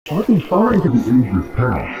But referring to the ages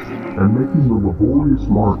past, and making the laborious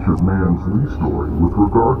march of man's story with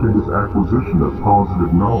regard to his acquisition of positive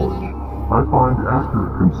knowledge, I find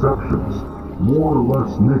accurate conceptions, more or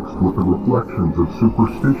less mixed with the reflections of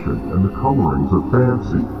superstition and the colorings of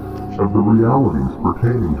fancy, of the realities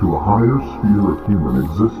pertaining to a higher sphere of human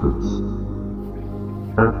existence.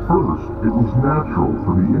 At first, it was natural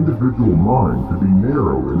for the individual mind to be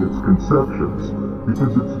narrow in its conceptions,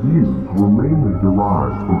 because its views were mainly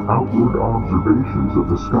derived from outward observations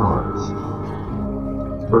of the skies.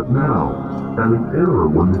 But now, at an era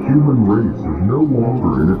when the human race is no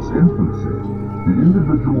longer in its infancy, the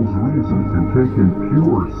individual's reason can take in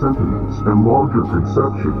purer sentiments and larger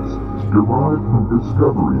conceptions derived from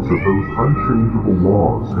discoveries of those unchangeable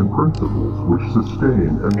laws and principles which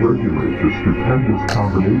sustain and regulate the stupendous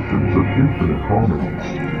combinations of infinite harmonies.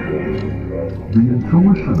 The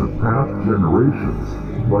intuition of past generations,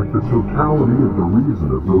 like the totality of the reason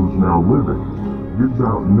of those now living, gives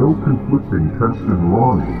out no conflicting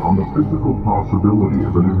testimony on the physical possibility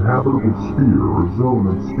of an inhabitable sphere or zone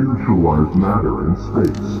of spiritualized matter in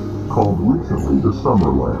space, called recently the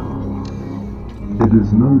Summerland. It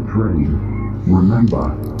is no dream,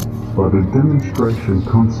 remember, but a demonstration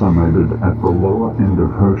consummated at the lower end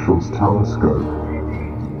of Herschel's telescope.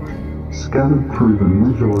 Scattered through the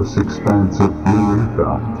measureless expanse of blue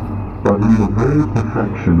ether, but in the very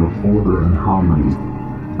perfection of order and harmony,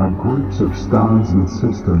 are groups of stars and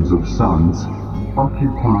systems of suns,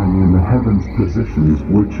 occupying in the heavens positions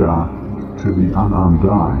which are, to the unarmed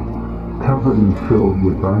eye, covered and filled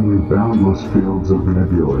with only boundless fields of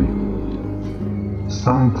nebulae.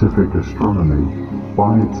 Scientific astronomy,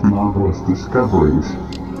 by its marvelous discoveries,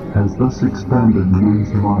 has thus expanded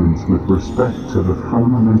men's minds with respect to the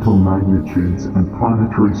firmamental magnitudes and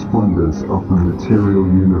planetary splendors of the material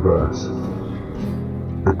universe.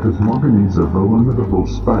 The cosmogonies of illimitable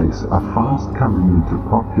space are fast coming into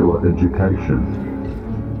popular education.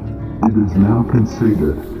 It is now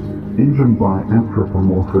conceded, even by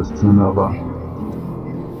anthropomorphists and other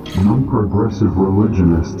non-progressive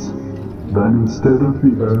religionists, that instead of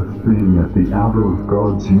the Earth being at the outer of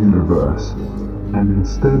God's universe, and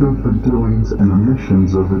instead of the doings and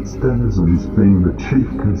omissions of its denizens being the chief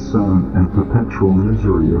concern and perpetual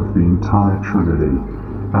misery of the entire Trinity,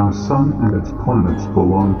 our Sun and its planets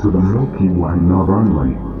belong to the Milky Way not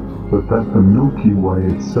only, but that the Milky Way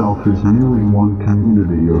itself is merely one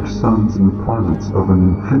community of suns and planets of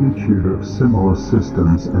an infinitude of similar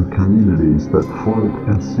systems and communities that float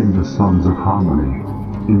and sing the songs of harmony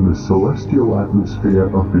in the celestial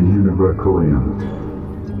atmosphere of the Univercalium.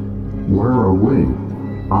 Where are we,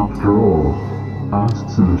 after all,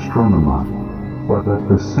 asks an astronomer, but at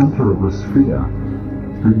the center of a sphere,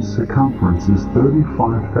 whose circumference is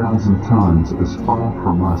 35,000 times as far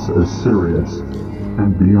from us as Sirius,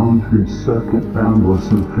 and beyond whose circuit boundless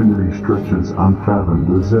infinity stretches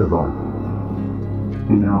unfathomed as ever.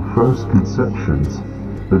 In our first conceptions,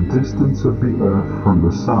 the distance of the Earth from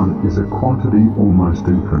the Sun is a quantity almost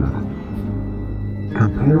infinite.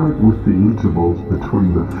 Compare it with the intervals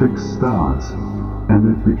between the fixed stars, and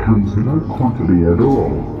it becomes no quantity at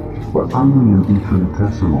all, but only an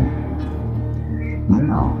infinitesimal.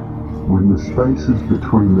 Now, when the spaces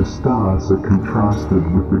between the stars are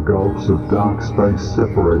contrasted with the gulfs of dark space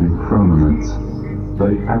separating firmaments,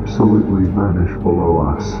 they absolutely vanish below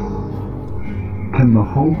us. Can the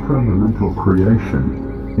whole firmamental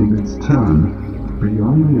creation, in its turn, be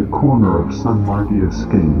only a corner of some mightier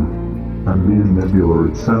scheme, a mere nebula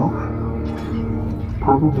itself?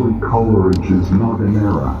 Probably Coleridge is not in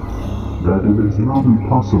error, that it is not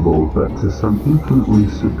impossible that to some infinitely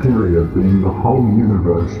superior being the whole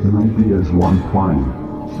universe may be as one plane,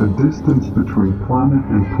 the distance between planet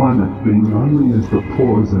and planet being only as the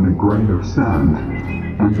pores in a grain of sand,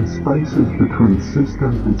 and the spaces between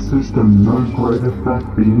system and system no greater that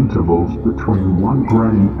the intervals between one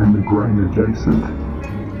grain and the grain adjacent.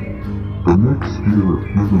 The next sphere of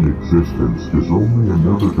human existence is only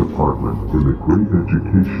another department in the great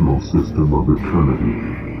educational system of eternity.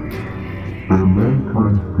 There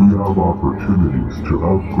mankind do have opportunities to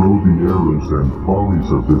outgrow the errors and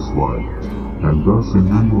follies of this life, and thus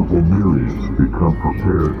innumerable myriads become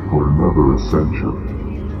prepared for another ascension.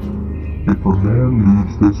 If a man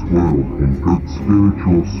leaves this world in good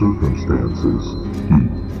spiritual circumstances, he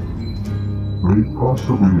may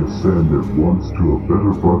possibly ascend at once to a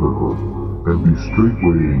better brotherhood, and be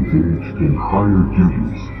straightway engaged in higher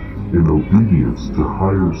duties, in obedience to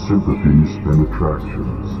higher sympathies and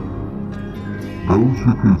attractions. Those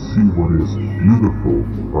who can see what is beautiful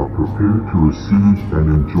are prepared to receive and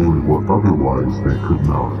enjoy what otherwise they could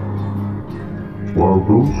not. while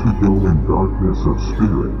those who go in darkness of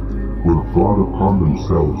spirit will have brought upon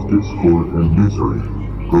themselves discord and misery,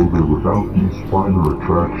 though they're without these finer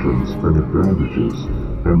attractions and advantages,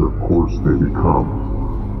 and of course they become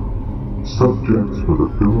subjects for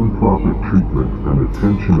the philanthropic treatment and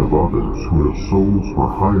attention of others who have souls for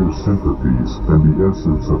higher sympathies and the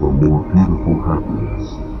essence of a more beautiful happiness.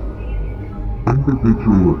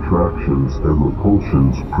 Individual attractions and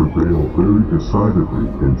repulsions prevail very decidedly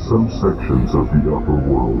in some sections of the upper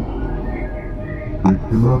world. They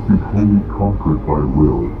cannot be wholly conquered by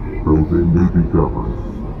will, though they may be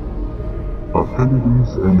governed.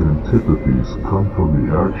 Affinities and antipathies come from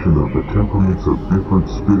the action of the temperaments of different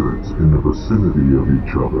spirits in the vicinity of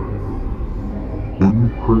each other. When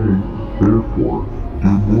you pray, therefore,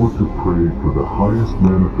 do more to pray for the highest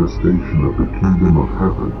manifestation of the kingdom of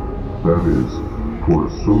heaven, that is,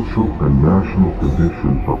 for a social and national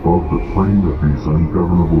condition above the plane of these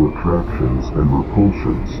ungovernable attractions and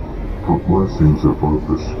repulsions, for blessings above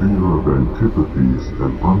the sphere of antipathies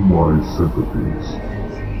and unwise sympathies.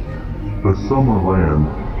 The Summerland,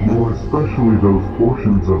 more especially those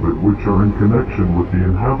portions of it which are in connection with the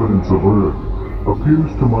inhabitants of Earth,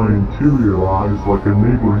 appears to my interior eyes like a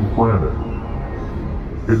neighboring planet.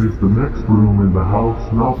 It is the next room in the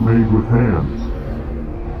house not made with hands,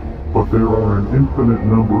 but there are an infinite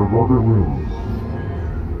number of other rooms.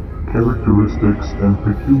 Characteristics and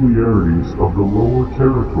peculiarities of the lower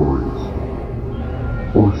territories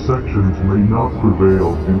or sections may not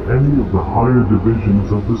prevail in any of the higher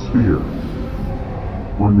divisions of the sphere.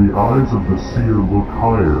 When the eyes of the seer look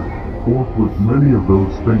higher, forthwith many of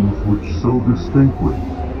those things which so distinctly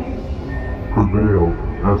prevail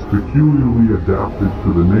as peculiarly adapted to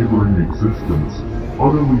the neighboring existence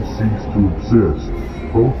utterly cease to exist,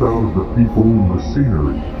 both out of the people and the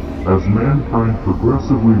scenery, as mankind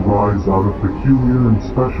progressively rise out of peculiar and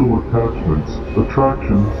special attachments,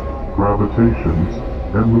 attractions, gravitations,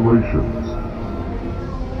 and relations.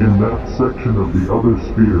 In that section of the other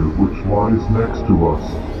sphere which lies next to us,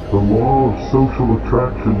 the law of social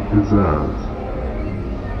attraction is as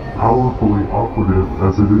powerfully operative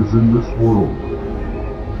as it is in this world.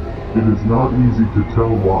 It is not easy to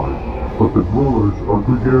tell why, but the dwellers are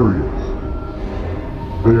gregarious.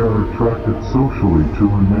 They are attracted socially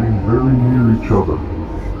to remain very near each other.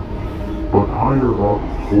 But higher up,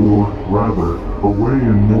 or rather, away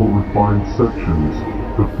in more refined sections,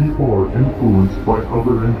 the people are influenced by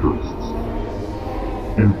other interests.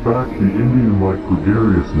 In fact, the Indian-like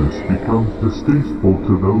gregariousness becomes distasteful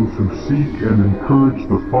to those who seek and encourage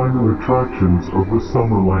the finer attractions of the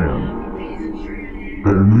Summerland.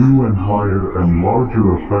 Their new and higher and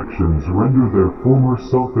larger affections render their former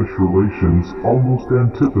selfish relations almost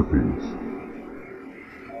antipathies.